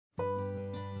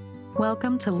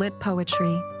Welcome to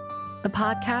Litpoetry, the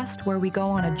podcast where we go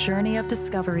on a journey of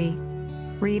discovery,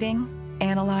 reading,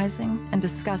 analyzing, and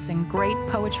discussing great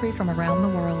poetry from around the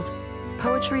world.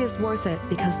 Poetry is worth it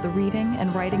because the reading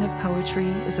and writing of poetry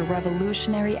is a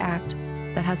revolutionary act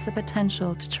that has the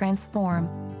potential to transform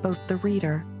both the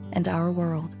reader and our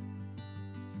world.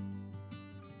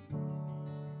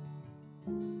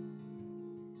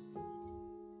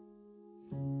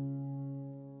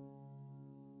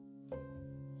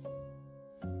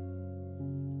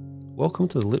 Welcome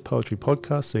to the Lit Poetry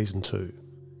Podcast Season 2.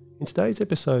 In today's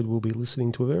episode, we'll be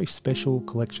listening to a very special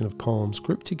collection of poems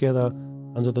grouped together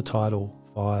under the title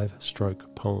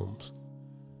 5-Stroke Poems.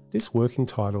 This working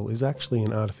title is actually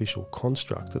an artificial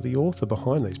construct that the author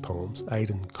behind these poems,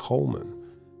 Aidan Coleman,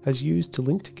 has used to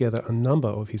link together a number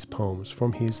of his poems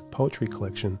from his poetry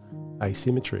collection,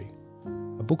 Asymmetry,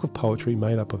 a book of poetry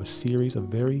made up of a series of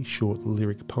very short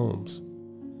lyric poems.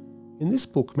 In this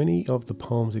book, many of the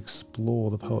poems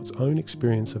explore the poet's own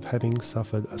experience of having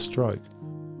suffered a stroke,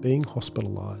 being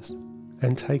hospitalised,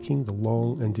 and taking the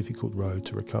long and difficult road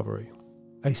to recovery.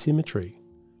 Asymmetry,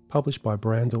 published by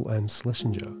Brandel and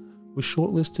Schlesinger, was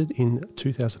shortlisted in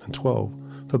 2012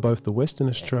 for both the Western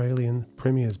Australian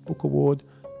Premier's Book Award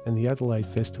and the Adelaide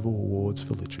Festival Awards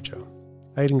for Literature.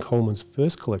 Aidan Coleman's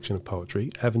first collection of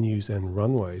poetry, Avenues and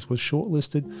Runways, was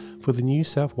shortlisted for the New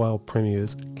South Wales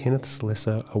Premier's Kenneth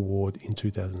Slessor Award in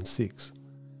 2006.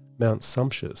 Mount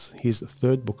Sumptuous, his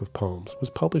third book of poems, was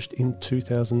published in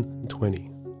 2020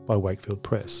 by Wakefield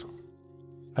Press.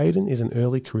 Aidan is an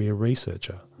early career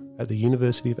researcher at the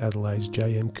University of Adelaide's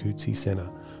J.M. Coetzee Centre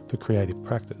for Creative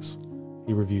Practice.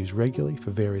 He reviews regularly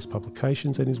for various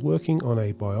publications and is working on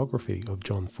a biography of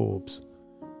John Forbes.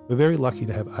 We're very lucky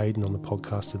to have Aidan on the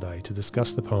podcast today to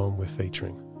discuss the poem we're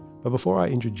featuring. But before I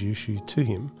introduce you to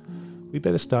him, we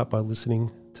better start by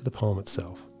listening to the poem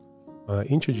itself. I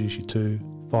introduce you to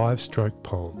 5-Stroke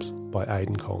Poems by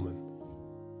Aidan Coleman.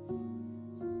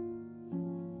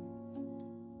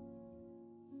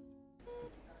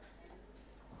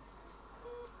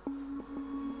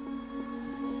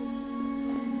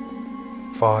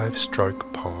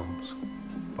 Five-Stroke Poems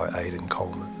by Aidan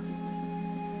Coleman.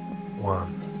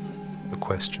 1. The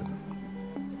question.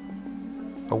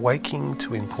 Awaking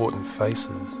to important faces,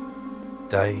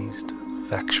 dazed,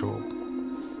 factual.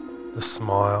 The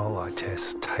smile I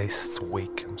test tastes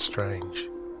weak and strange.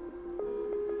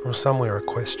 From somewhere a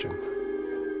question.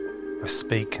 I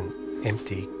speak an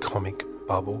empty comic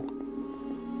bubble.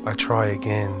 I try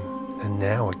again, and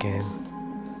now again.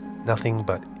 Nothing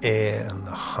but air and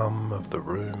the hum of the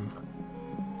room,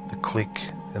 the click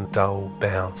and dull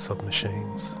bounce of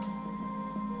machines.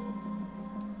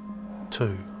 2.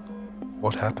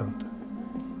 What happened?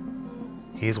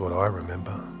 Here's what I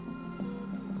remember.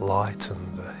 Light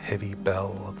and the heavy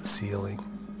bell of the ceiling,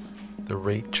 the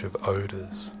reach of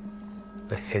odours,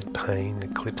 the head pain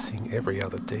eclipsing every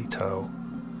other detail,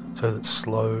 so that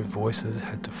slow voices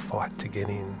had to fight to get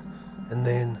in, and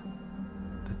then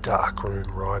the dark room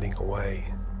riding away,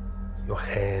 your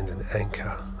hand an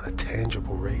anchor, a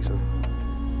tangible reason,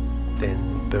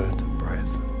 then burnt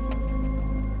breath,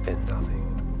 then nothing.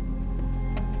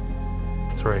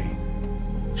 3.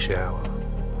 Shower.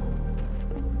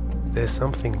 There's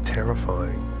something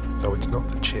terrifying, though it's not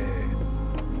the chair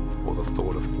or the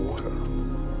thought of water.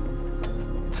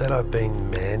 It's that I've been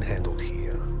manhandled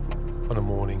here on a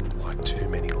morning like too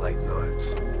many late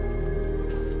nights.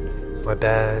 My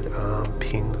bad arm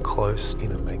pinned close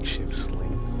in a makeshift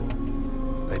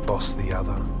sling. They boss the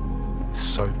other with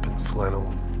soap and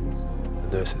flannel.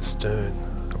 The nurse is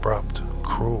stern, abrupt,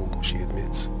 cruel, she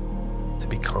admits. To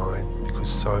be kind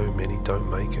because so many don't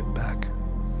make it back.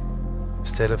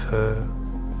 Instead of her,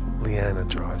 Leanna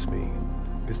drives me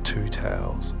with 2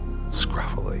 towels,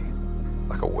 scruffily,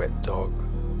 like a wet dog.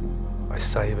 I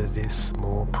savour this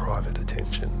more private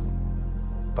attention,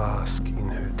 bask in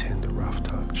her tender rough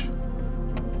touch.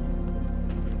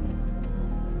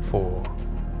 4.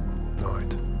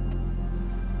 Night.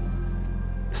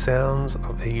 The sounds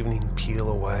of evening peel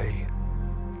away,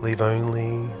 leave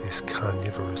only this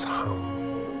carnivorous hum.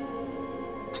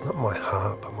 It's not my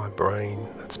heart but my brain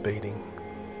that's beating.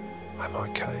 I'm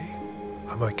okay,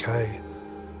 I'm okay,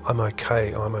 I'm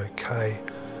okay, I'm okay.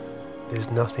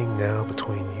 There's nothing now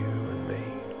between you and me.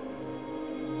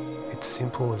 It's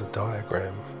simple as a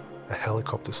diagram. A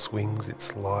helicopter swings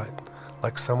its light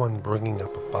like someone bringing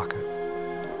up a bucket.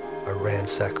 I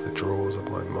ransack the drawers of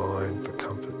my mind for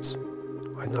comforts.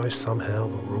 I know somehow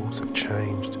the rules have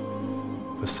changed.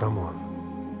 For someone,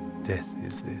 death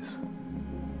is this.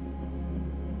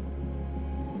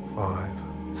 5.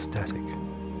 Static.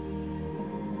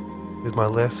 With my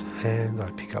left hand I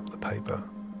pick up the paper,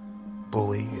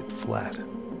 bully it flat.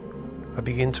 I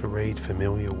begin to read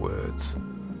familiar words.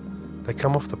 They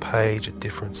come off the page at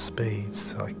different speeds,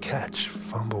 so I catch,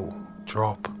 fumble,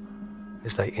 drop.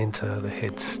 As they enter, the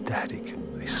head's static.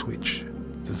 They switch,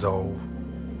 dissolve.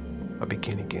 I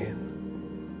begin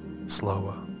again,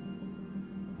 slower,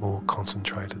 more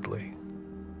concentratedly.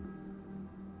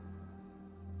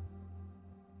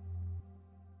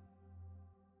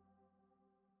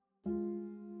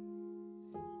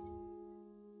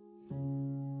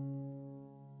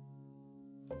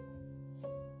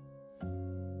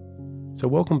 So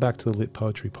welcome back to the Lit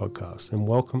Poetry podcast, and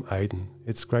welcome Aidan.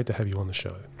 It's great to have you on the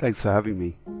show. Thanks for having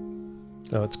me.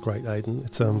 Oh, it's great, Aidan.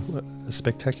 It's a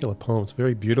spectacular poem. It's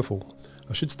very beautiful.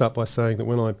 I should start by saying that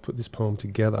when I put this poem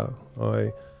together,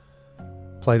 I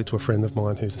played it to a friend of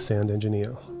mine who's a sound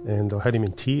engineer, and I had him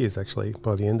in tears actually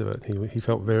by the end of it. He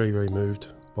felt very, very moved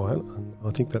by it. And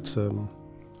I think that's a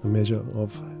measure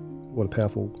of what a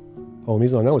powerful poem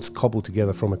is. I know it's cobbled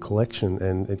together from a collection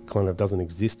and it kind of doesn't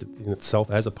exist in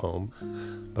itself as a poem,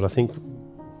 but I think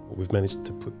what we've managed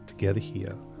to put together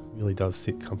here really does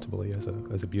sit comfortably as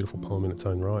a beautiful poem in its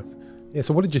own right. Yeah,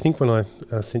 so what did you think when I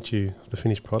sent you the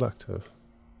finished product of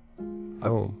the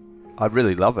poem? I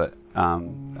really love it.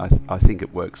 I think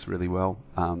it works really well.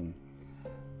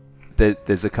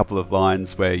 There's a couple of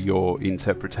lines where your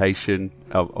interpretation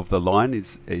of the line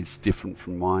is different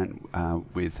from mine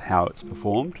with how it's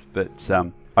performed, but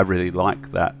I really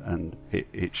like that, and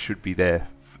it should be there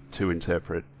to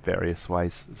interpret various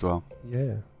ways as well.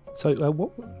 Yeah. So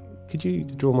what could you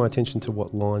draw my attention to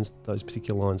what lines, those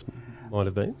particular lines might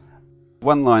have been?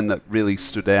 One line that really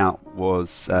stood out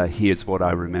was "Here's what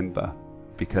I remember,"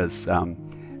 because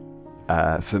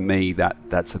for me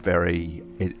that's a very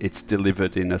it's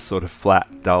delivered in a sort of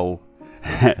flat, dull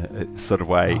sort of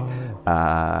way,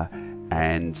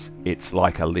 and it's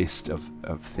like a list of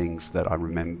things that I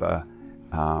remember,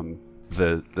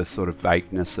 the sort of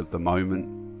vagueness of the moment,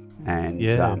 and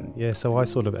so I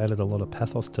sort of added a lot of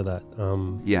pathos to that,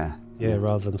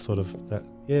 rather than sort of that.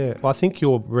 I think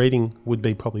your reading would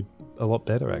be probably a lot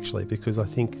better actually, because I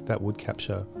think that would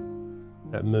capture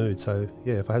that mood. So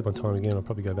if I had my time again, I'd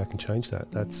probably go back and change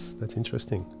that. That's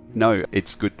interesting. No,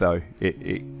 it's good though.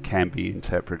 It can be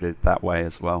interpreted that way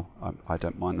as well. I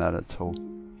don't mind that at all.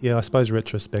 Yeah, I suppose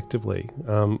retrospectively,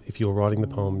 if you were writing the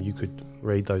poem, you could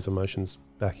read those emotions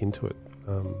back into it,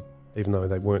 even though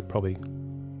they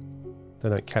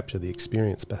don't capture the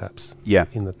experience perhaps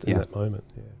in that moment.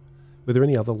 Yeah. Were there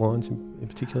any other lines in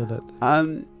particular that...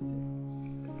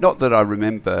 Not that I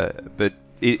remember, but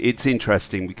it's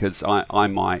interesting because I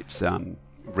might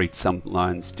read some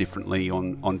lines differently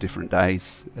on different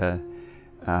days,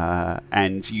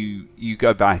 and you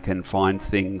go back and find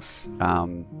things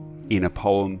in a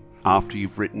poem after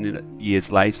you've written it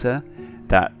years later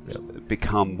that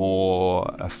become more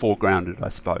foregrounded, I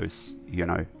suppose.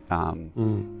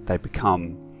 They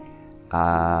become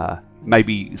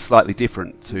maybe slightly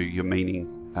different to your meaning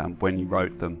when you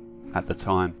wrote them at the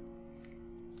time.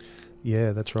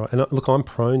 Yeah, that's right. And look, I'm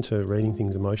prone to reading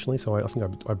things emotionally, so I think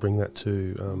I bring that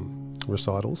to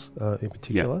recitals in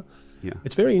particular. Yeah.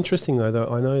 It's very interesting though.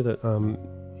 I know that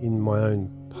in my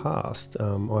own past,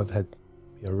 I've had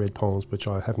read poems which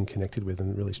I haven't connected with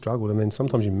and really struggled. And then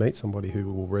sometimes you meet somebody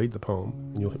who will read the poem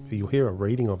and you'll hear a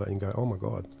reading of it and go, oh my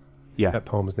God, that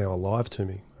poem is now alive to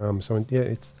me.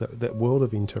 It's that world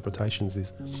of interpretations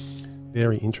is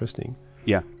very interesting.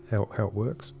 Yeah, how it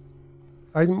works.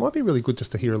 It might be really good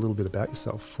just to hear a little bit about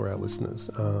yourself for our listeners,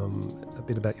 a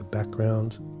bit about your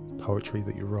background, poetry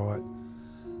that you write,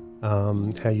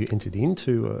 how you entered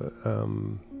into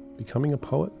becoming a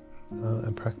poet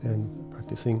and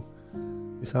practicing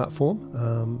this art form.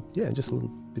 And just a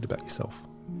little bit about yourself.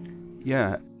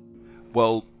 Yeah,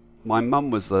 well, my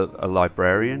mum was a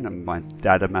librarian and my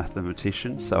dad a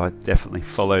mathematician, so I definitely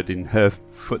followed in her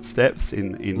footsteps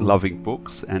in loving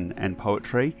books and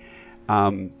poetry.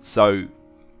 So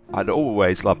I'd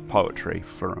always loved poetry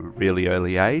from a really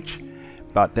early age,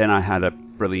 but then I had a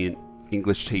brilliant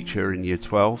English teacher in Year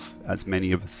 12, as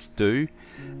many of us do,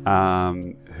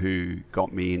 who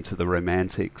got me into the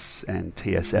Romantics and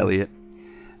T.S. Eliot.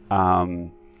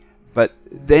 But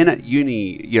then at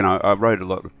uni, I wrote a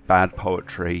lot of bad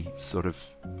poetry, sort of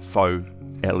faux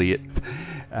Eliot,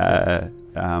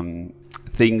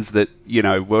 things that,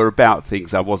 were about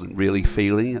things I wasn't really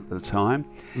feeling at the time.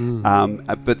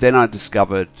 But then I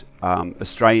discovered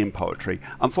Australian poetry.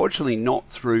 Unfortunately, not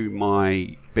through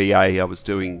my BA I was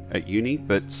doing at uni,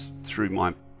 but through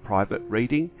my private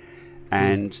reading.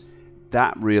 And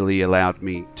that really allowed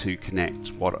me to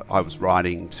connect what I was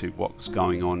writing to what was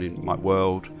going on in my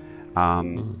world.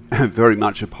 Very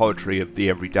much a poetry of the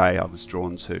everyday I was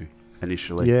drawn to.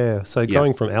 initially. Yeah, so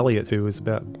going from Eliot, who was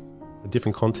about a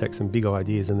different context and big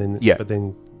ideas, and then but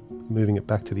then moving it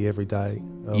back to the everyday.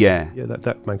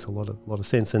 That makes a lot of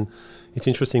sense, and it's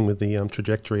interesting with the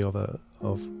trajectory of a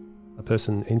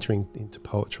person entering into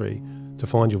poetry. To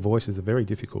find your voice is a very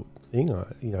difficult thing,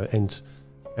 and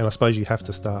I suppose you have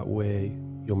to start where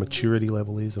your maturity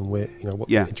level is and where what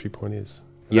the entry point is.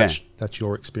 That's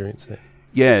your experience there.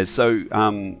 Yeah, so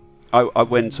I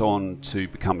went on to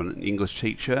become an English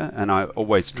teacher, and I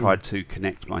always tried to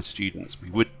connect my students. We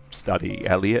would study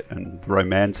Eliot and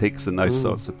Romantics and those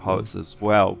sorts of poets as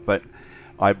well, but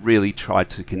I really tried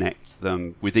to connect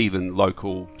them with even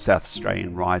local South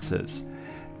Australian writers,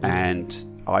 and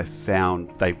I found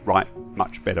they write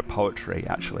much better poetry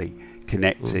actually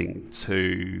connecting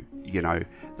to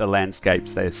the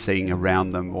landscapes they're seeing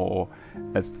around them, or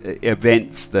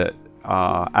events that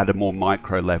are at a more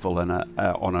micro level and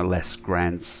on a less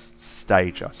grand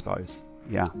stage, I suppose.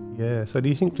 Yeah. So do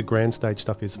you think the grand stage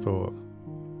stuff is for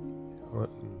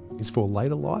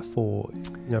later life, or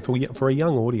for a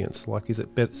young audience? Like, is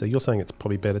it better? So you're saying it's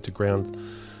probably better to ground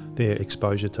their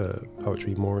exposure to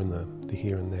poetry more in the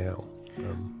here and now.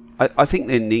 I think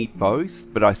they need both,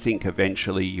 but I think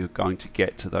eventually you're going to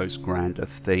get to those grander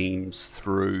themes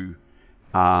through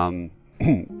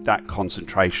that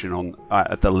concentration on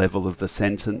at the level of the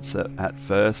sentence at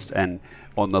first, and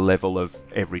on the level of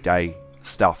everyday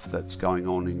stuff that's going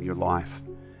on in your life.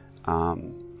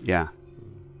 Yeah,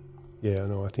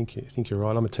 no, I think you're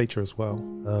right. I'm a teacher as well,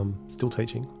 still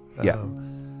teaching.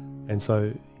 And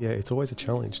so it's always a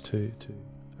challenge to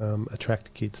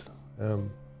attract kids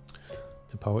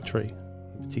to poetry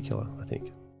in particular, I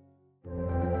think.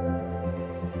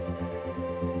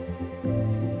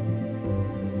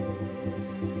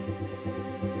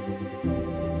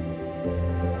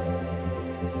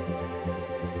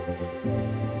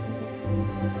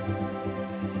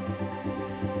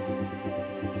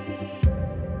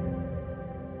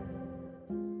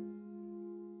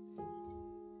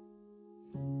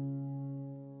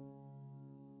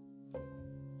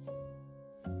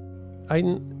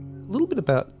 Aidan, a little bit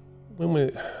about when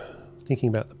we're thinking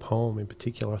about the poem in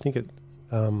particular, I think it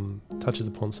touches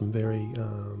upon some very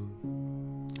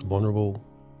vulnerable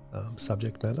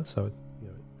subject matter. So it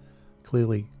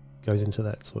clearly goes into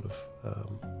that sort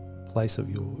of place of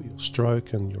your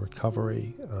stroke and your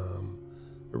recovery.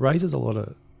 It raises a lot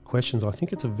of questions. I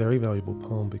think it's a very valuable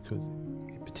poem because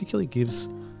it particularly gives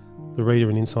the reader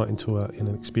an insight into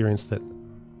an experience that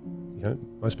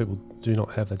most people do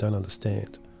not have, they don't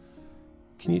understand.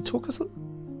 Can you talk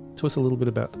to us a little bit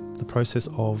about the process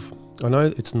of, I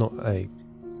know it's not a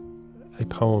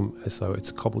poem as so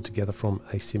it's cobbled together from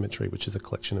Asymmetry, which is a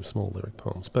collection of small lyric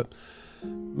poems, but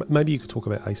maybe you could talk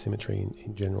about asymmetry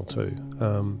in general too.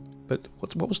 But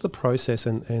what was the process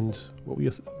and what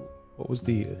was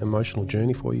the emotional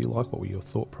journey for you like? What were your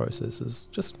thought processes?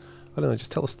 Just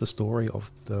tell us the story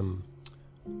of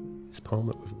this poem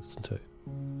that we've listened to.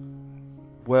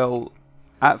 Well,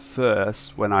 at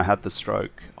first, when I had the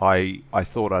stroke, I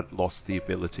thought I'd lost the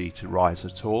ability to write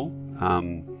at all.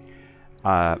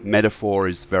 Metaphor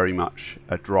is very much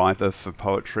a driver for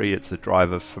poetry. It's a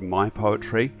driver for my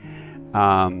poetry.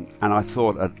 And I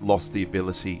thought I'd lost the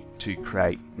ability to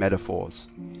create metaphors.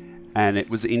 And it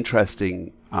was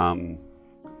interesting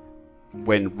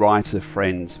when writer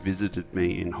friends visited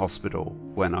me in hospital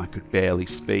when I could barely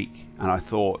speak. And I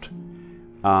thought,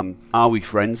 are we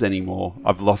friends anymore?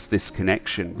 I've lost this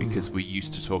connection because we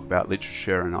used to talk about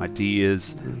literature and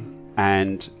ideas,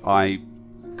 and I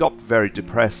got very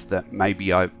depressed that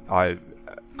maybe I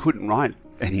couldn't write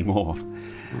anymore.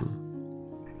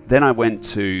 Then I went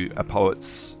to a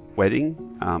poet's wedding,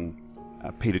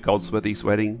 Peter Goldsworthy's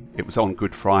wedding. It was on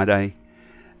Good Friday,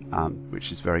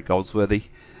 which is very Goldsworthy.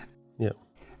 Yeah.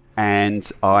 And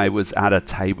I was at a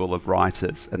table of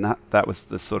writers, and that was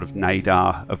the sort of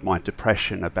nadir of my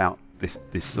depression about this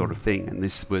sort of thing. And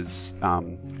this was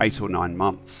 8 or 9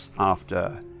 months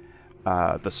after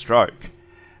the stroke,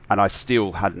 and I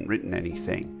still hadn't written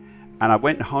anything. And I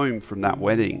went home from that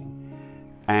wedding,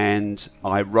 and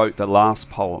I wrote the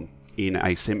last poem in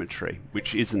Asymmetry,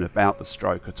 which isn't about the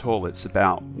stroke at all. It's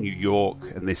about New York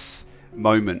and this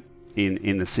moment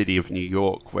in the city of New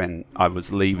York when I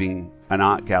was leaving an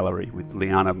art gallery with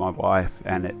Liana, my wife,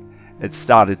 and it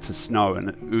started to snow, and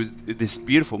it was this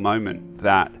beautiful moment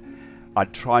that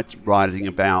I'd tried writing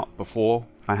about before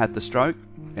I had the stroke,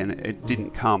 and it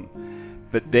didn't come.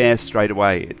 But there, straight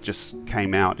away, it just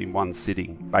came out in one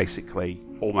sitting, basically,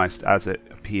 almost as it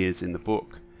appears in the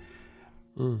book.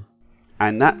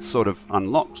 And that sort of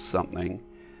unlocked something,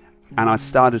 and I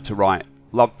started to write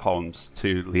love poems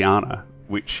to Liana,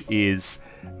 which is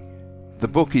the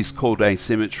book is called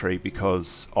Asymmetry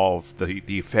because of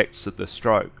the effects of the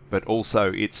stroke, but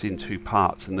also it's in two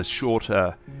parts, and the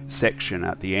shorter section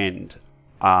at the end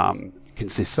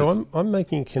consists of... So I'm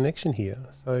making a connection here.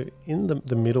 So in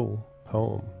the middle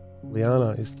poem,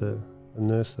 Liana is the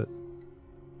nurse that...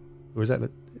 Or is that a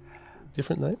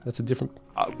different name? That's a different...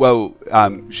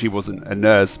 she wasn't a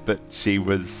nurse, but she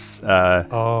was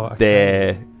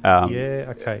there...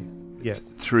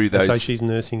 through those... So she's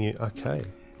nursing you. Okay.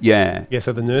 Yeah. Yeah,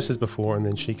 so the nurse is before, and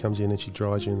then she comes in and she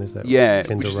dries you, and there's that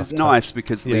tender, which is rough nice touch.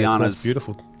 because Yeah, Liana's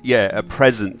beautiful. Yeah, a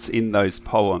presence in those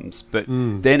poems, but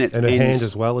then it and her ends... hand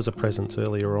as well as a presence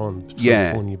earlier on, sort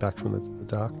of pulling you back from the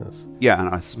darkness. Yeah, and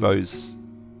I suppose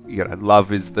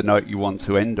love is the note you want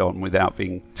to end on without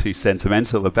being too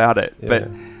sentimental about it. Yeah.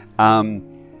 But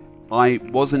I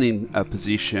wasn't in a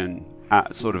position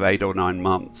at sort of 8 or 9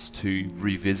 months to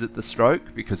revisit the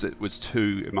stroke because it was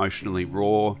too emotionally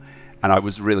raw. And I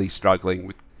was really struggling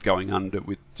with going under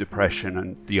with depression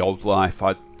and the old life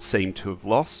I'd seemed to have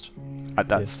lost at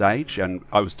that stage. And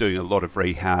I was doing a lot of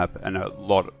rehab and I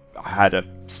had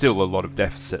still a lot of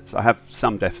deficits. I have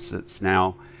some deficits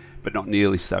now, but not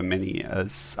nearly so many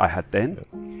as I had then.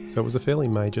 So it was a fairly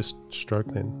major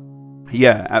stroke then?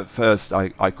 Yeah, at first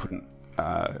I couldn't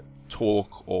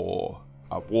talk or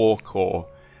walk or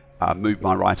move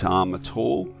my right arm at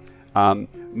all.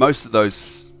 Most of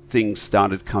those things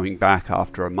started coming back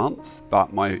after a month,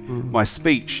 but my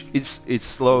speech is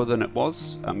slower than it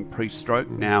was pre-stroke,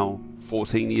 now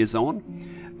 14 years on,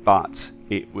 but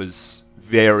it was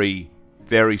very,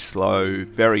 very slow,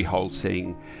 very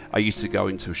halting. I used to go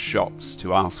into shops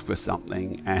to ask for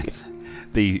something, and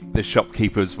the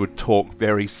shopkeepers would talk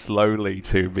very slowly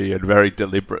to me and very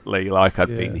deliberately, like I'd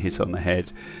been hit on the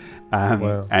head,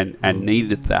 and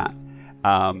needed that,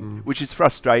 which is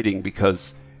frustrating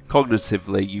because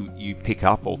cognitively, you pick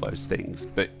up all those things,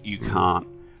 but you can't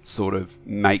sort of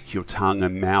make your tongue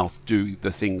and mouth do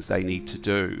the things they need to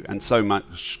do. And so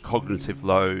much cognitive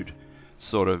load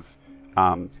sort of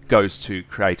goes to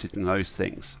creating those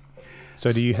things.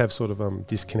 So do you have sort of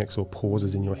disconnects or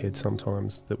pauses in your head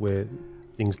sometimes where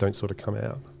things don't sort of come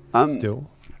out still?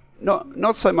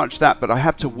 Not so much that, but I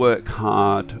have to work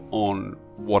hard on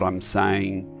what I'm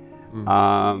saying.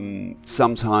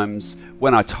 Sometimes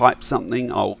when I type something,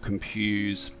 I'll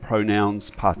confuse pronouns,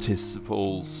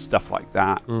 participles, stuff like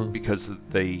that because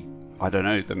of the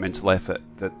mental effort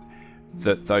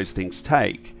that those things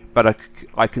take. But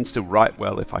I can still write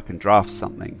well if I can draft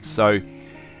something. So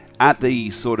at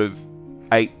the sort of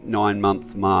 8-9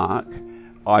 month mark,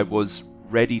 I was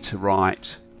ready to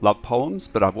write love poems,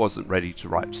 but I wasn't ready to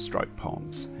write stroke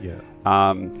poems. Yeah.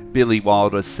 Billy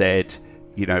Wilder said,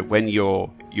 when you're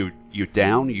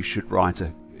down, you should write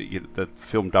the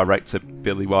film director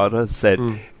Billy Wilder said,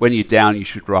 when you're down, you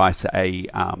should write a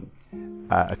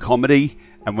comedy,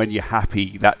 and when you're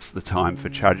happy, that's the time for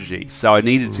tragedy. So I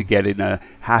needed to get in a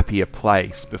happier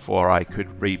place before I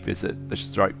could revisit the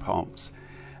stroke poems.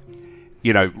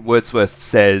 Wordsworth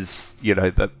says,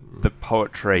 that the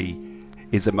poetry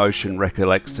is emotion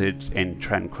recollected in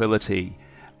tranquility,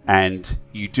 and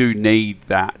you do need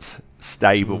that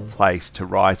stable place to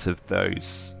write of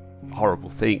those horrible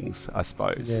things, I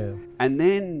suppose. Yeah. And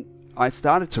then I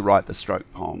started to write the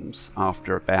stroke poems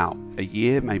after about a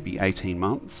year, maybe 18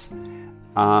 months.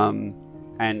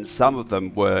 And some of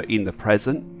them were in the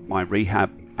present, my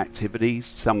rehab activities.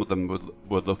 Some of them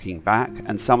were looking back,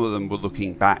 and some of them were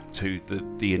looking back to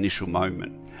the initial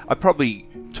moment. I probably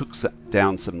took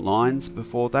down some lines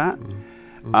before that,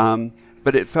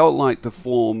 but it felt like the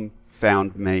form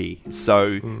found me.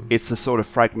 So it's a sort of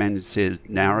fragmented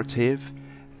narrative.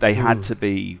 They had to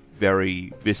be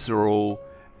very visceral,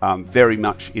 very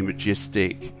much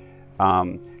imagistic,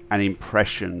 and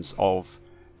impressions of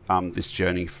this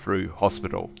journey through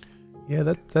hospital.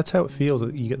 Yeah, that's how it feels.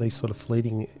 You get these sort of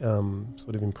fleeting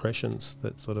sort of impressions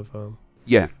that sort of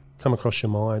come across your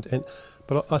mind.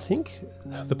 But I think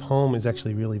the poem is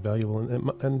actually really valuable,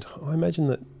 and I imagine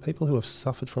that people who have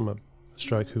suffered from a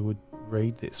stroke who would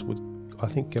read this would, I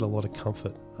think, get a lot of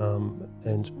comfort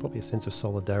and probably a sense of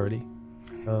solidarity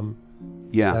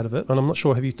out of it. And I'm not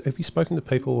sure, have you spoken to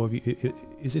people, or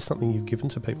is this something you've given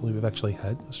to people who have actually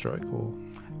had a stroke? Or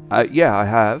yeah, I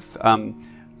have.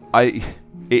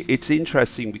 It's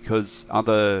interesting because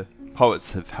other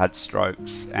poets have had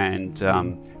strokes, and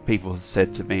people have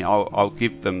said to me, I'll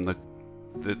give them the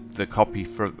copy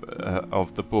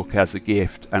of the book as a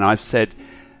gift, and I've said,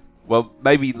 well,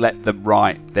 maybe let them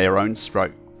write their own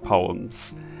stroke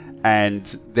poems, and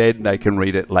then they can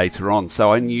read it later on.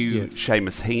 So I knew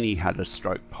Seamus Heaney had a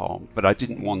stroke poem, but I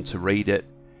didn't want to read it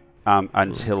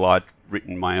until I'd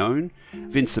written my own.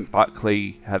 Vincent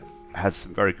Buckley has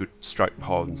some very good stroke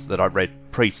poems that I read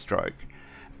pre-stroke.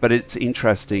 But it's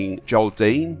interesting, Joel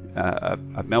Dean,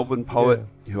 a Melbourne poet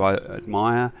who I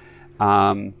admire,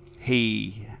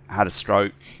 he had a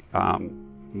stroke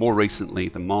more recently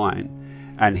than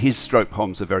mine, and his stroke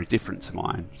poems are very different to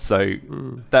mine. So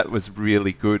that was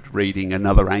really good reading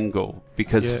another angle,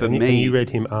 because for me... And you read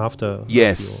him after...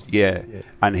 Yes,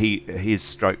 and his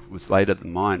stroke was later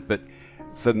than mine. But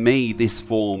for me, this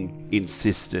form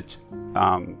insisted,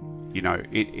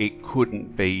 it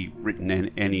couldn't be written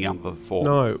in any other form.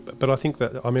 No, but I think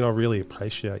that, I really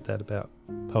appreciate that about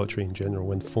poetry in general,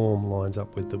 when form lines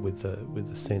up with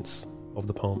the sense of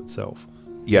the poem itself.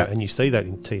 Yeah. And you see that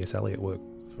in T.S. Eliot work,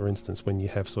 for instance, when you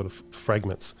have sort of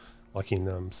fragments, like in,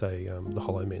 The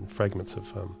Hollow Men, fragments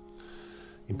of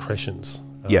impressions.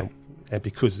 And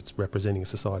because it's representing a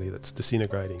society that's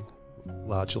disintegrating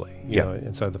largely, you know,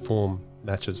 and so the form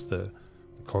matches the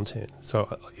content.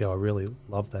 So, I really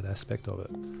love that aspect of it.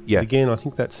 Yeah. But again, I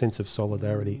think that sense of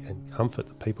solidarity and comfort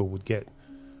that people would get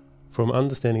from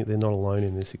understanding that they're not alone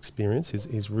in this experience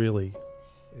is really...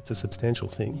 It's a substantial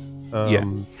thing.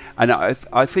 And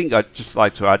I think I'd just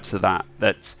like to add to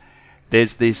that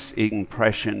there's this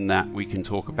impression that we can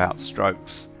talk about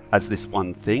strokes as this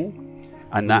one thing,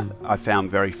 and that I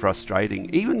found very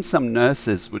frustrating. Even some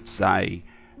nurses would say,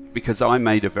 because I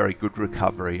made a very good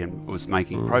recovery and was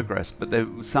making progress, but there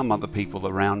were some other people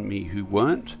around me who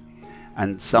weren't,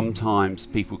 and sometimes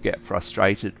people get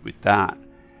frustrated with that,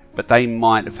 but they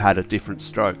might have had a different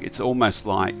stroke. It's almost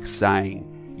like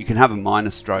saying, you can have a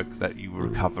minor stroke that you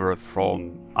recover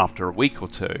from after a week or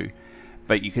two,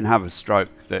 but you can have a stroke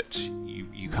that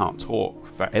you can't talk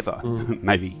forever,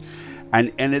 maybe.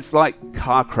 And it's like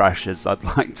car crashes, I'd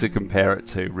like to compare it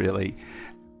to, really.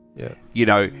 Yeah.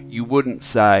 You wouldn't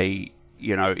say,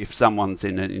 if someone's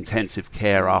in an intensive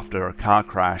care after a car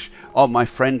crash, oh, my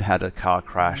friend had a car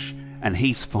crash and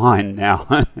he's fine now.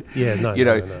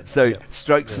 No. So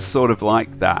strokes are sort of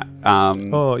like that.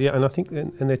 And I think,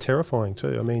 and they're terrifying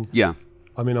too.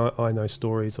 I know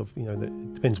stories of, that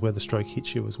it depends where the stroke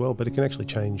hits you as well, but it can actually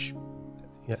change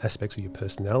aspects of your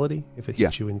personality. If it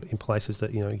hits you in places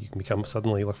that, you can become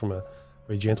suddenly, like, from a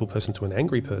very gentle person to an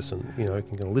angry person, it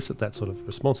can elicit that sort of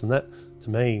response. And that, to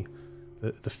me,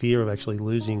 the fear of actually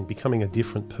becoming a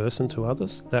different person to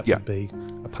others, that would be,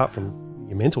 apart from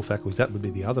your mental faculties, that would be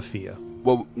the other fear.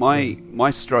 Well,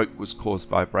 my stroke was caused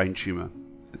by a brain tumour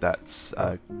that's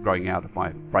growing out of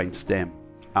my brain stem,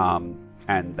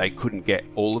 and they couldn't get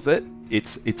all of it.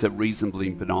 It's a reasonably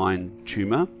benign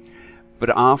tumour, but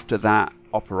after that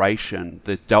operation,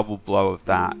 the double blow of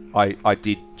that, I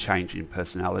did change in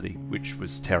personality, which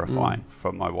was terrifying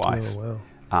for my wife. Oh,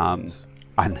 wow.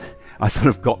 And I sort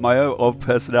of got my old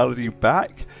personality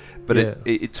back. But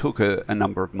it took a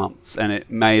number of months, and it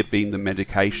may have been the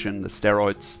medication, the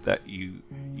steroids that you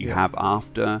have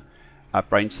after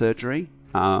brain surgery.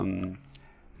 So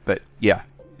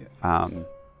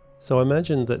I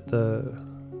imagine that the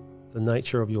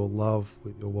nature of your love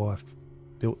with your wife,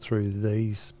 built through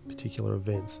these particular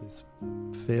events, is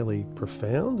fairly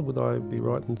profound. Would I be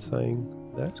right in saying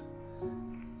that?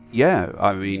 Yeah,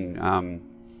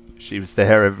 she was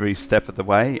there every step of the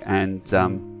way, and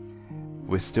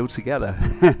we're still together.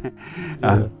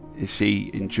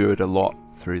 She endured a lot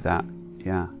through that.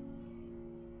 Yeah.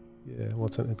 Well,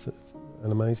 it's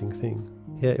an amazing thing.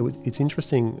 Yeah, it's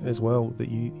interesting as well that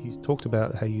you talked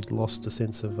about how you'd lost a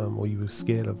sense of, or you were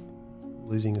scared of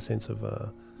losing a sense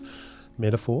of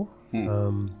metaphor.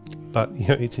 But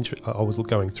it's interesting. I was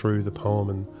going through the poem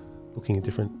and looking at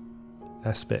different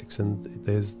aspects, and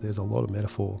there's a lot of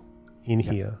metaphor in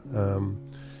here.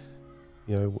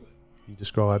 You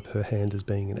describe her hand as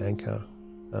being an anchor,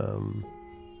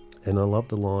 and I love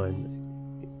the line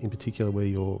in particular where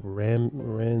you're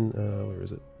where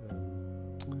is it?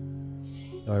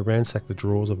 I ransack the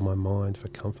drawers of my mind for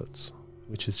comforts,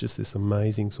 which is just this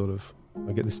amazing sort of,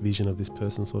 I get this vision of this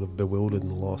person sort of bewildered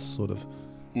and lost, sort of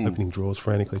opening drawers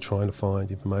frantically trying to find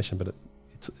information, but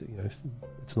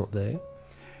it's not there.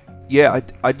 Yeah,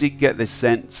 I did get this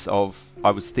sense of,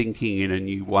 I was thinking in a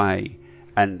new way,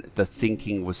 and the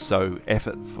thinking was so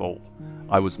effortful.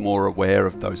 I was more aware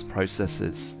of those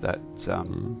processes, that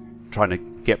trying to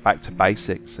get back to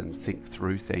basics and think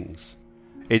through things.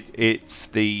 It's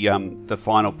the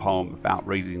final poem about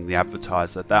reading the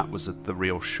advertiser. That was the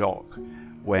real shock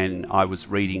when I was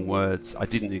reading words I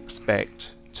didn't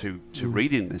expect to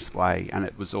read in this way, and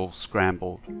it was all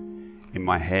scrambled in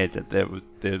my head. There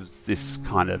was this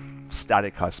kind of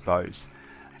static, I suppose.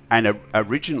 And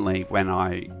originally, when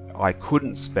I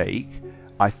couldn't speak,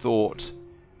 I thought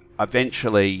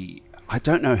eventually, I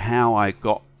don't know how I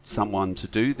got someone to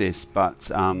do this,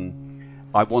 but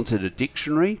I wanted a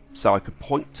dictionary so I could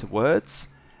point to words,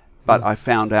 but I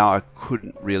found out I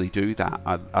couldn't really do that.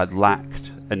 I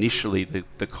lacked initially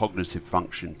the cognitive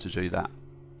function to do that.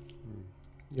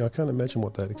 Yeah, I can't imagine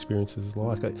what that experience is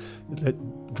like.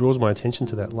 It draws my attention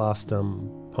to that last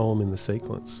poem in the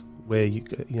sequence, where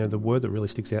the word that really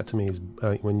sticks out to me is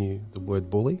the word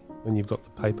bully, when you've got the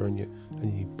paper and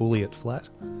you bully it flat.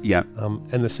 Yeah.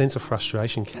 And the sense of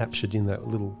frustration captured in that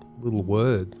little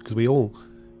word, because we all,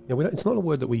 it's not a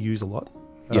word that we use a lot.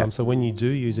 So when you do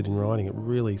use it in writing, it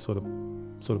really sort of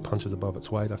punches above its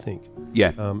weight, I think. Yeah.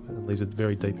 It leaves a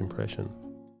very deep impression.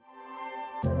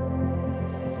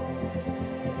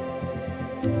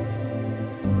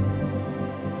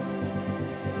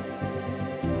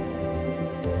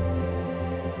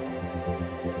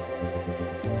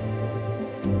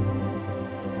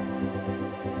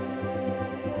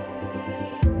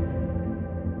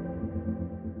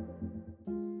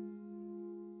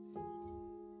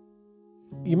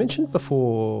 You mentioned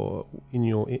before in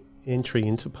your entry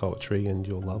into poetry and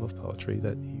your love of poetry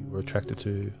that you were attracted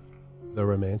to the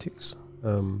Romantics,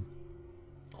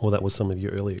 or that was some of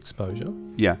your early exposure.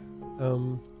 Yeah.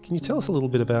 Can you tell us a little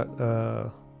bit about the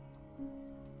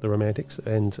Romantics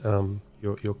and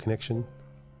your connection?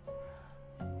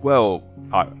 Well,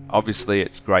 obviously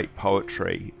it's great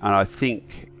poetry, and I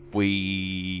think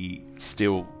we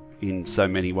still, in so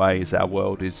many ways, our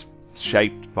world is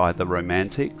shaped by the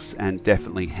Romantics and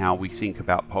definitely how we think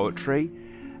about poetry.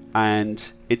 And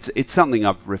it's something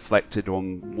I've reflected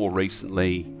on more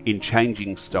recently in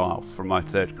changing style from my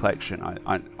third collection.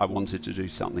 I wanted to do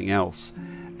something else,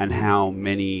 and how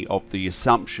many of the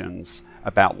assumptions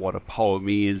about what a poem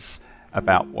is,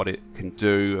 about what it can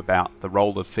do, about the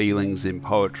role of feelings in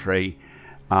poetry,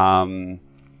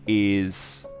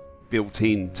 is built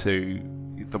into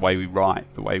the way we write,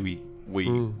 the way we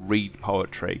read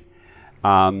poetry.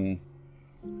 And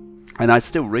I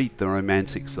still read the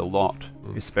Romantics a lot,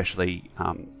 especially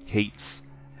Keats.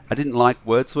 I didn't like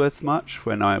Wordsworth much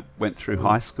when I went through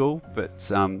high school,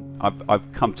 but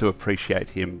I've come to appreciate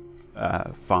him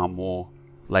far more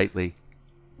lately.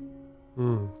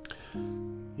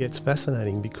 Yeah, it's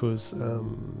fascinating because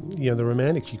the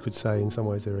Romantics, you could say in some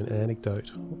ways they're an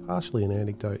anecdote, or partially an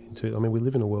anecdote into. I mean, we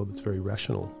live in a world that's very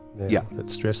rational now, that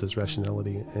stresses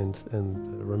rationality, and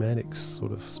the Romantics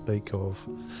sort of speak of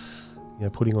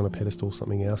putting on a pedestal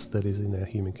something else that is in our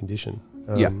human condition.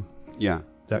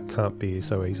 That can't be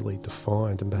so easily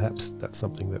defined, and perhaps that's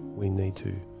something that we need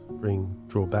to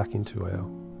draw back into our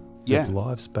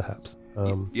lives, perhaps.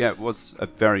 It was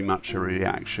very much a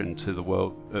reaction to the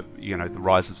world, the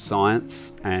rise of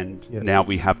science, and now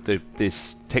we have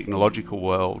this technological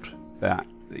world that,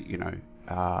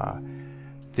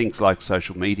 things like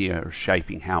social media are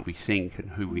shaping how we think and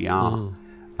who we are.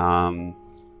 I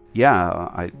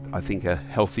think a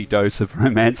healthy dose of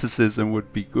romanticism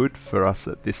would be good for us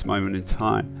at this moment in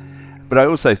time. But I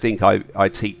also think I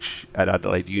teach at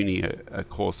Adelaide Uni a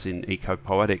course in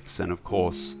eco-poetics, and of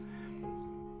course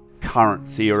current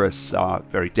theorists are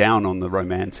very down on the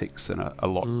Romantics and a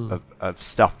lot of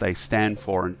stuff they stand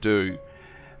for and do.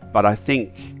 But I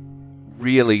think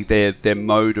really their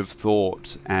mode of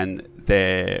thought and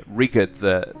their rigour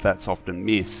that's often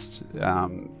missed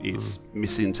is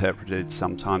misinterpreted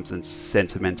sometimes as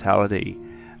sentimentality.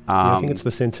 I think it's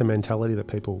the sentimentality that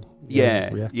people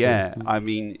react to. I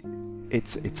mean,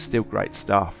 it's still great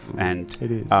stuff, and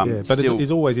it is. But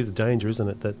it always is a danger, isn't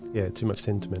it? That too much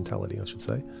sentimentality, I should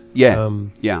say. Oh,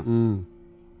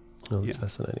 that's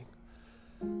fascinating.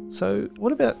 So,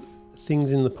 what about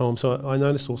things in the poem? So, I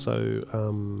noticed also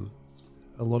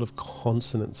a lot of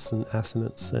consonants and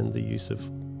assonants, and the use of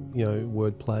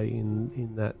wordplay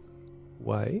in that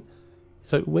way.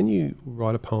 So, when you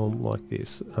write a poem like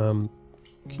this, can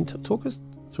you talk us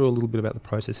through a little bit about the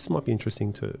process? This might be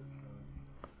interesting to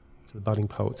the budding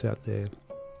poets out there.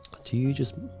 Do you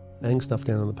just bang stuff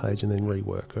down on the page and then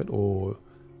rework it, or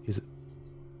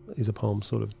is a poem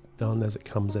sort of done as it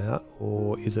comes out,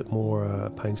 or is it more a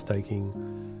painstaking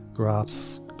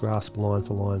grasp line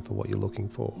for line for what you're looking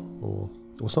for, or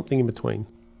something in between?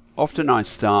 Often I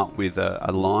start with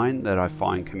a line that I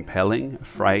find compelling, a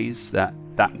phrase that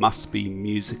must be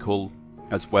musical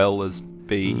as well as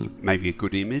be maybe a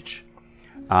good image.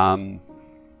 And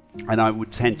I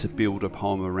would tend to build a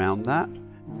poem around that.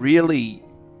 Really,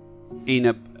 in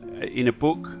a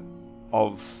book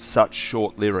of such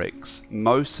short lyrics,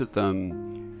 most of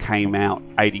them came out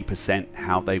 80%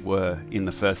 how they were in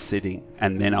the first sitting,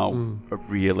 and then I'll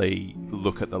really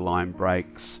look at the line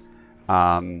breaks,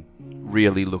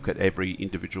 really look at every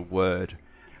individual word.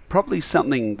 Probably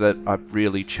something that I've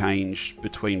really changed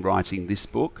between writing this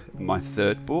book and my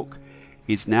third book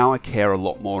is now I care a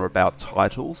lot more about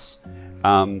titles.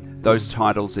 Those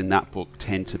titles in that book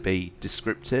tend to be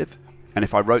descriptive, and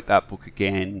if I wrote that book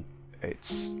again,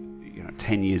 it's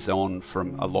 10 years on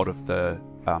from a lot of the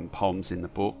poems in the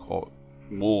book, or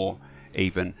more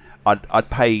even, I'd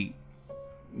pay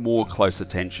more close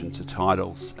attention to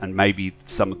titles, and maybe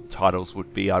some of the titles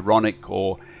would be ironic,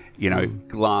 or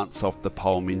glance off the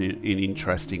poem in an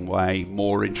interesting way,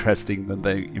 more interesting than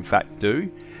they in fact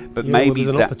do. But maybe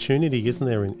there's an opportunity, isn't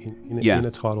there, in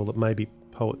a title that maybe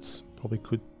poets probably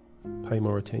could pay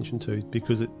more attention to,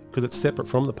 because it's separate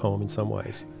from the poem in some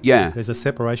ways. Yeah, there's a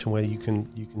separation where you can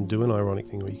do an ironic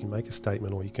thing, or you can make a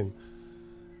statement, or you can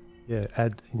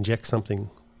inject something.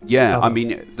 Yeah, other. I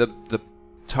mean the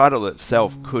title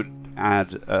itself could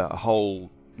add a whole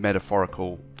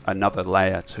metaphorical another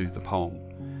layer to the poem.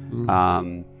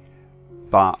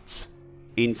 But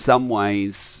in some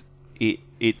ways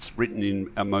it's written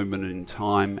in a moment in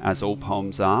time, as all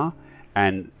poems are,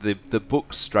 and the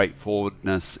book's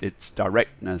straightforwardness, its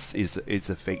directness is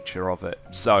a feature of it.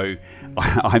 So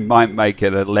I might make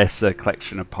it a lesser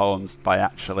collection of poems by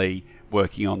actually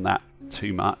working on that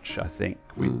too much, I think,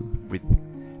 with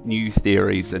new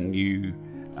theories and new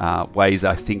ways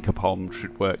I think a poem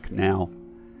should work now.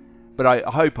 But I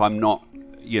hope I'm not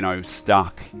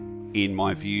stuck in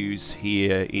my views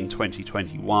here in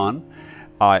 2021.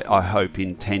 I hope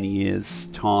in 10 years'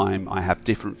 time I have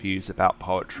different views about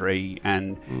poetry,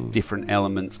 and different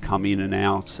elements come in and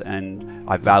out, and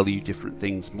I value different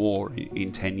things more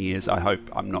in 10 years. I hope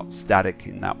I'm not static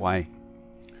in that way.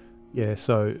 Yeah,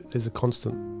 so there's a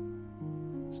constant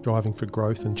striving for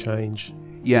growth and change.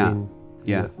 Yeah.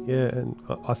 And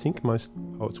I think most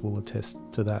poets will attest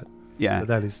to that. Yeah. But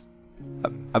that is...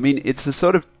 I mean, it's a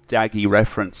sort of daggy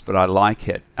reference, but I like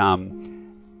it.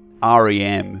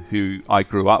 REM, who I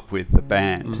grew up with, the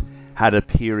band, had a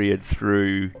period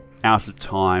through Out of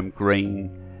Time, Green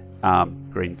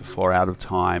before Out of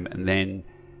Time, and then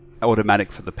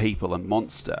Automatic for the People and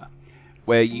Monster,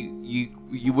 where you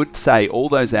would say all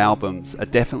those albums are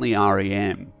definitely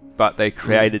REM, but they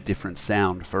create a different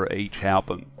sound for each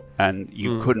album, and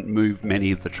you couldn't move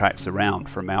many of the tracks around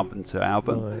from album to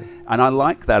album. Right. And I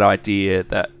like that idea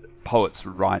that poets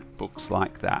would write books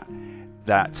like that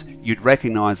you'd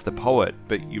recognise the poet,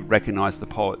 but you recognise the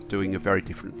poet doing a very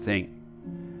different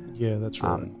thing. Yeah, that's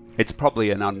right. It's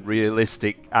probably an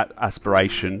unrealistic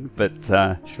aspiration, but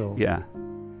sure. Yeah.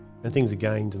 And things are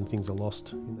gained and things are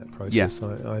lost in that process,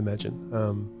 I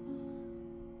imagine.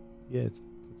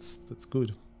 That's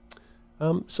good.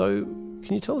 So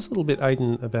can you tell us a little bit,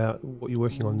 Aidan, about what you're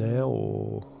working on now?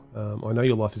 Or I know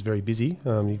your life is very busy.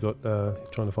 You've got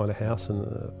trying to find a house and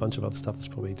a bunch of other stuff that's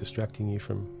probably distracting you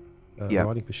from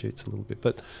writing pursuits a little bit.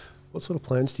 But what sort of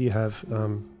plans do you have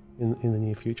in the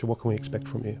near future? What can we expect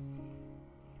from you?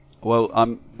 Well,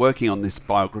 I'm working on this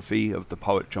biography of the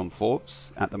poet John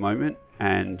Forbes at the moment,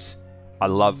 and I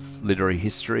love literary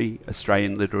history,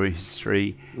 Australian literary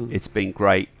history. It's been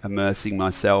great immersing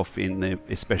myself in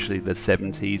especially the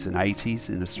 70s and 80s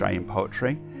in Australian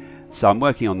poetry. So I'm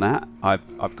working on that.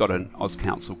 I've got an Oz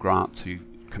Council grant to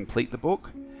complete the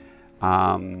book.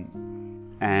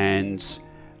 And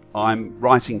I'm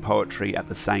writing poetry at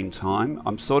the same time.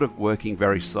 I'm sort of working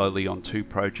very slowly on two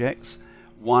projects.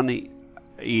 One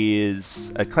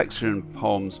is a collection of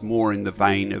poems more in the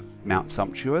vein of Mount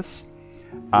Sumptuous.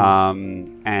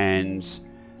 And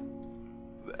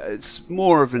it's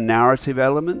more of a narrative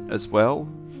element as well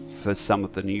for some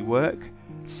of the new work.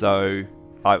 So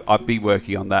I'll be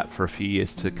working on that for a few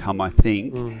years to come, I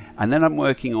think. And then I'm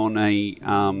working on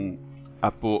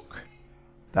a book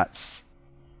that's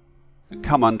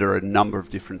come under a number of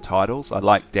different titles. I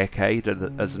like Decade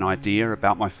as an idea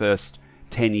about my first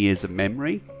 10 years of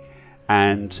memory.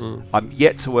 And I'm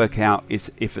yet to work out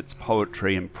if it's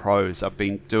poetry and prose. I've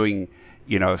been doing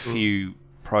a few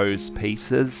prose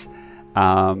pieces,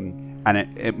 and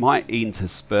it might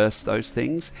intersperse those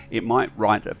things. It might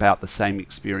write about the same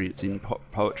experience in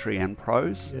poetry and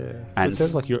prose. Yeah. So it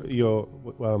sounds like you're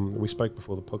we spoke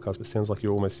before the podcast, but it sounds like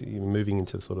you're moving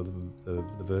into sort of the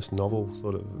verse novel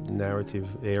sort of narrative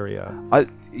area. I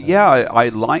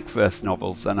like verse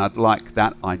novels, and I'd like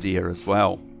that idea as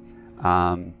well.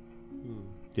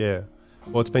 Yeah.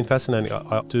 Well, it's been fascinating.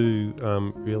 I do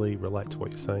really relate to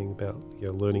what you're saying about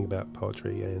learning about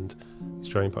poetry and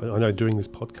Australian poetry. I know doing this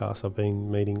podcast, I've been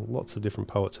meeting lots of different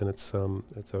poets, and it's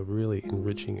a really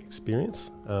enriching experience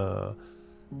and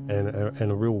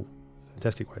a real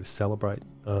fantastic way to celebrate.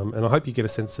 And I hope you get a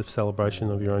sense of celebration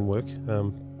of your own work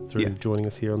through joining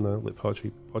us here on the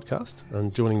Litpoetry podcast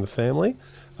and joining the family.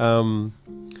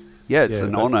 It's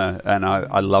an honour, and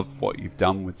I love what you've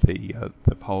done with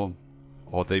the poem.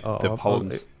 or the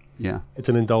poems. Yeah, it's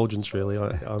an indulgence, really.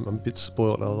 I'm a bit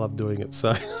spoiled. I love doing it.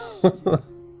 So,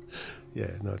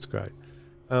 yeah, no, it's great.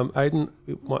 Aidan,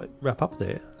 we might wrap up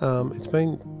there. It's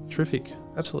been terrific,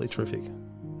 absolutely terrific,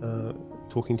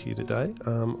 talking to you today.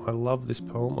 I love this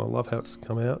poem. I love how it's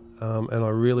come out, and I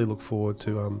really look forward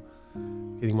to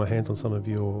getting my hands on some of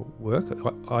your work.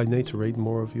 I need to read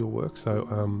more of your work, so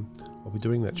I'll be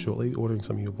doing that shortly, ordering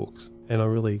some of your books. And I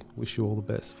really wish you all the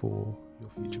best for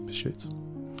your future pursuits.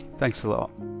 Thanks a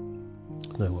lot.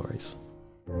 No worries.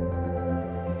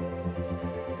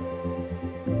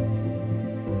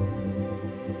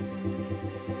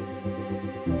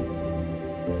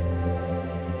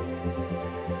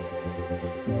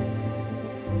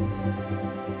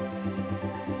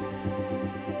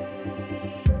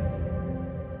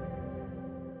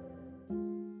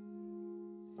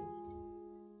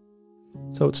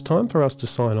 So it's time for us to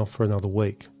sign off for another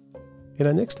week. In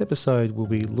our next episode, we'll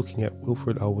be looking at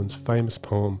Wilfred Owen's famous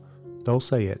poem,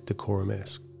 Dulce et Decorum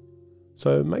Est.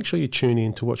 So make sure you tune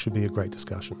in to what should be a great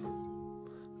discussion.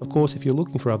 Of course, if you're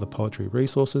looking for other poetry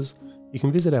resources, you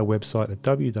can visit our website at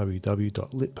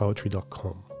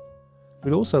www.litpoetry.com.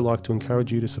 We'd also like to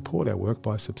encourage you to support our work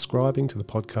by subscribing to the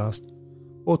podcast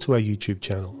or to our YouTube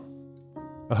channel.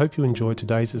 I hope you enjoyed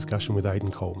today's discussion with Aidan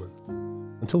Coleman.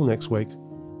 Until next week,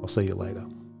 I'll see you later.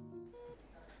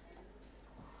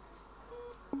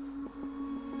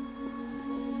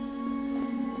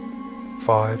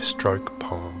 Five-Stroke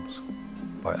Poems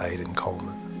by Aidan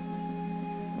Coleman.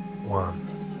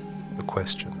 1. The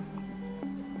Question.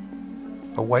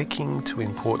 Awaking to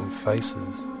important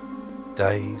faces,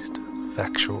 dazed,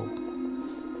 factual,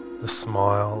 the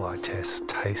smile I test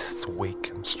tastes weak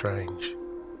and strange.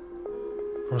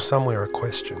 From somewhere a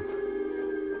question.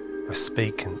 I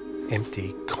speak an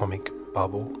empty comic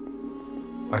bubble.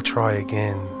 I try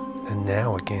again, and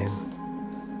now again.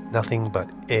 Nothing but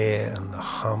air and the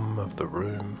hum of the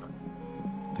room,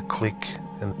 the click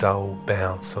and dull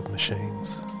bounce of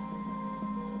machines.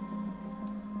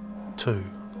 2.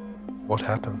 What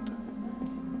happened?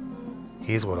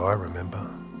 Here's what I remember.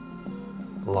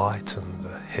 Light and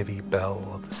the heavy bell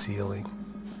of the ceiling,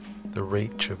 the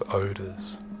reach of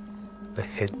odours, the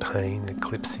head pain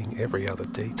eclipsing every other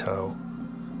detail,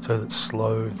 so that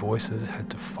slow voices had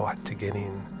to fight to get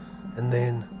in, and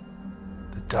then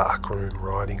the dark room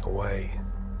riding away,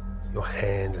 your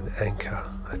hand an anchor,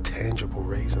 a tangible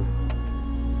reason,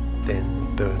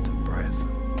 then burnt breath,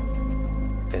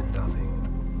 then nothing.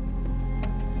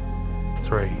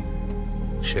 3.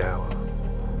 Shower.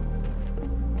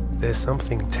 There's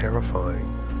something terrifying,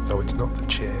 though it's not the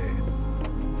chair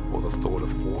or the thought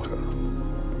of water.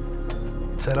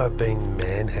 It's that I've been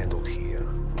manhandled here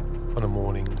on a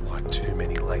morning like too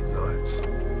many late nights.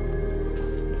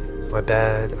 My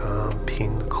bad arm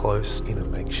pinned close in a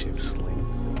makeshift sling.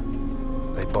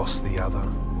 They boss the other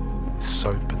with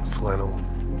soap and flannel.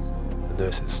 The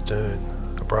nurse is stern,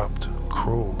 abrupt,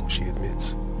 cruel, she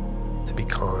admits, to be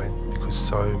kind because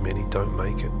so many don't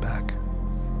make it back.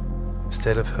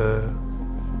 Instead of her,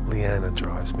 Leanna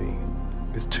dries me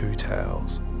with 2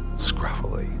 towels,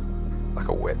 scruffily, like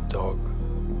a wet dog.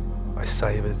 I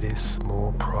savour this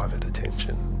more private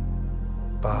attention,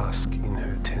 bask in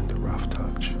her tender rough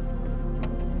touch.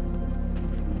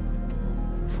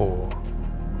 4.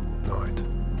 Night.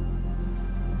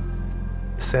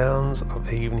 The sounds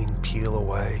of evening peel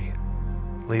away,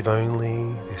 leave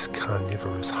only this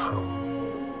carnivorous hum.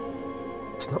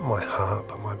 It's not my heart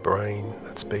but my brain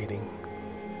that's beating.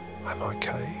 I'm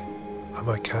okay. I'm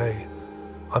okay.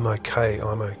 I'm okay.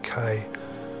 I'm okay.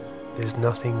 There's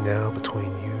nothing now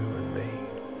between you and me.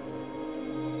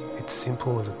 It's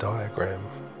simple as a diagram.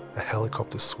 A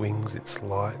helicopter swings its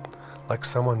light like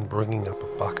someone bringing up a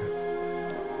bucket.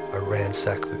 I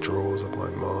ransack the drawers of my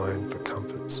mind for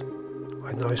comforts.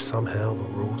 I know somehow the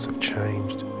rules have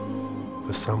changed.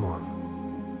 For someone,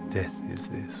 death is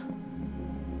this.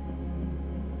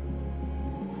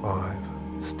 5.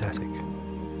 Static.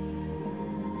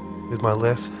 With my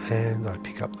left hand I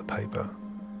pick up the paper,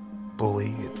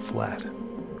 bully it flat.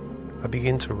 I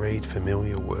begin to read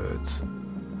familiar words.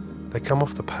 They come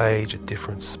off the page at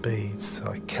different speeds.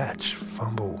 I catch,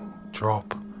 fumble,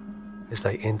 drop. As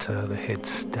they enter the head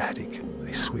static,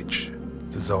 they switch,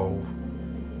 dissolve.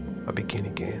 I begin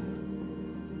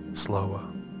again, slower,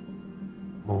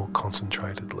 more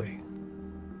concentratedly.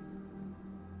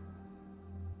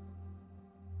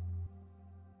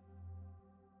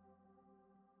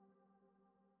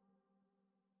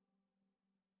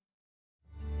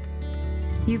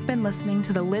 You've been listening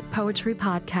to the Lit Poetry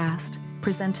Podcast,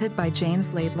 presented by James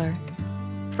Laidler.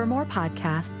 For more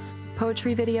podcasts,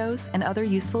 poetry videos, and other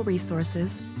useful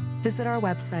resources, visit our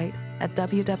website at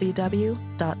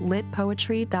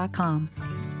www.litpoetry.com.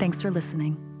 Thanks for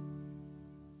listening.